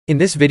In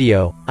this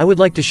video, I would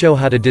like to show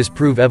how to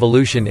disprove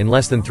evolution in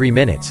less than 3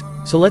 minutes,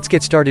 so let's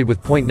get started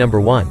with point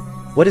number 1.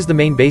 What is the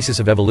main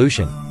basis of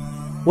evolution?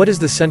 What is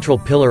the central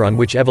pillar on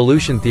which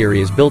evolution theory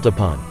is built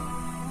upon?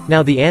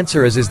 Now the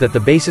answer is that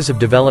the basis of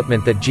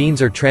development that genes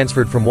are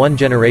transferred from one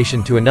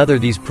generation to another.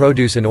 These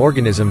produce an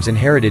organism's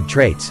inherited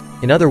traits.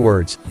 In other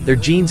words, their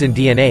genes and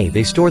DNA,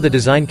 they store the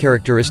design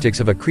characteristics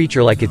of a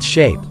creature like its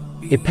shape.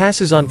 It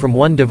passes on from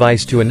one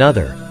device to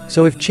another,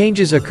 so if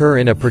changes occur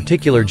in a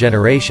particular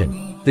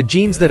generation, the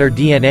genes that are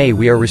DNA,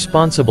 we are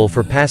responsible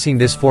for passing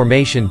this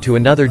formation to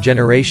another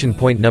generation.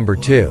 Point number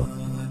 2.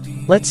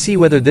 Let's see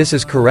whether this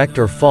is correct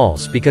or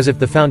false, because if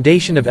the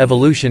foundation of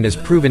evolution is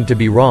proven to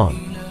be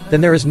wrong,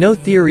 then there is no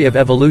theory of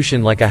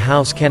evolution. Like a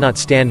house cannot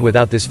stand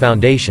without this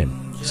foundation.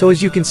 So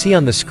as you can see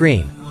on the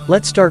screen,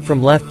 let's start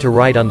from left to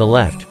right. On the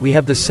left, we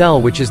have the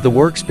cell, which is the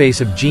workspace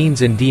of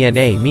genes and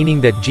DNA,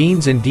 meaning that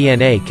genes and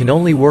DNA can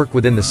only work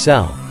within the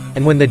cell,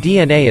 and when the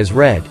DNA is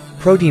read,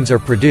 proteins are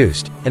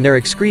produced, and they're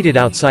excreted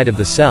outside of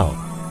the cell.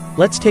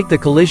 Let's take the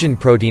collision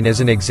protein as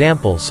an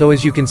example. So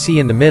as you can see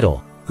in the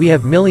middle, we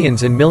have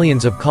millions and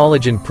millions of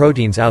collagen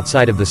proteins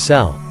outside of the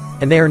cell,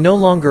 and they are no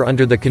longer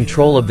under the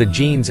control of the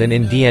genes and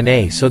in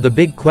DNA. So the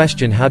big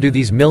question, how do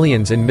these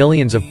millions and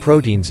millions of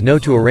proteins know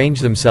to arrange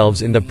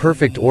themselves in the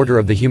perfect order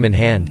of the human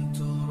hand?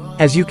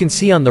 As you can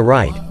see on the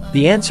right,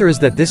 the answer is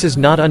that this is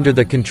not under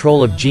the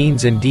control of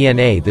genes and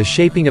DNA, the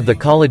shaping of the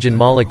collagen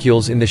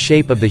molecules in the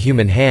shape of the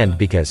human hand,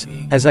 because,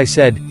 as I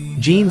said,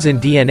 genes and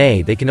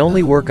DNA, they can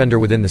only work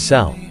within the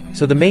cell.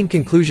 So the main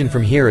conclusion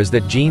from here is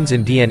that genes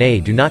and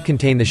DNA do not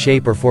contain the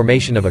shape or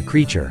formation of a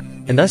creature,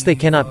 and thus they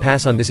cannot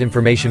pass on this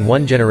information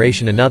one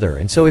generation another.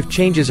 And so if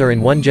changes are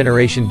in one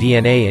generation,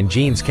 DNA and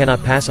genes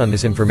cannot pass on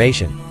this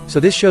information. So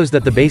this shows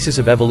that the basis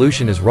of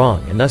evolution is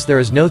wrong, and thus there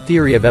is no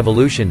theory of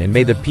evolution. And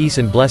may the peace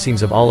and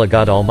blessings of Allah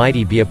God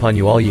Almighty be upon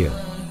you all.